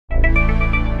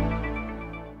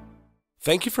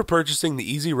Thank you for purchasing the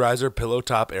Easy Riser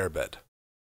Pillowtop Airbed.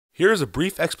 Here is a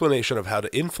brief explanation of how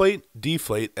to inflate,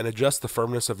 deflate, and adjust the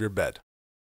firmness of your bed.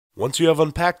 Once you have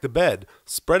unpacked the bed,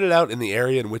 spread it out in the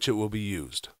area in which it will be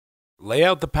used. Lay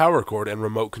out the power cord and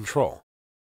remote control.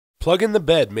 Plug in the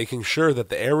bed, making sure that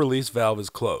the air release valve is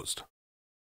closed.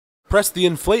 Press the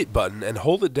inflate button and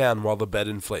hold it down while the bed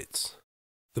inflates.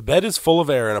 The bed is full of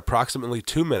air in approximately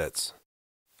 2 minutes.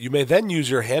 You may then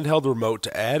use your handheld remote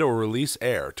to add or release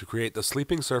air to create the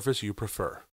sleeping surface you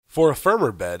prefer. For a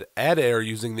firmer bed, add air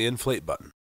using the inflate button.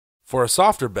 For a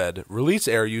softer bed, release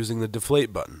air using the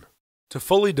deflate button. To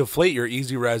fully deflate your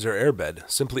Easy Riser Airbed,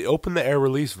 simply open the air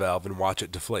release valve and watch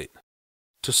it deflate.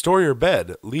 To store your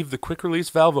bed, leave the quick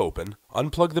release valve open,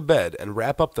 unplug the bed, and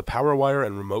wrap up the power wire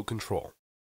and remote control.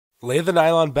 Lay the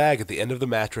nylon bag at the end of the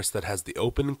mattress that has the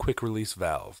open quick release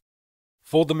valve.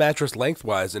 Fold the mattress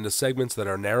lengthwise into segments that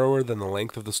are narrower than the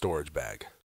length of the storage bag.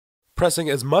 Pressing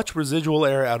as much residual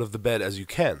air out of the bed as you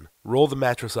can, roll the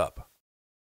mattress up.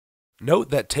 Note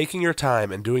that taking your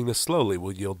time and doing this slowly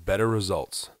will yield better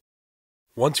results.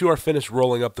 Once you are finished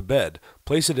rolling up the bed,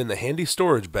 place it in the handy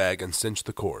storage bag and cinch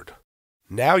the cord.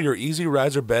 Now your Easy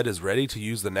Riser bed is ready to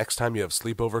use the next time you have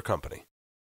sleepover company.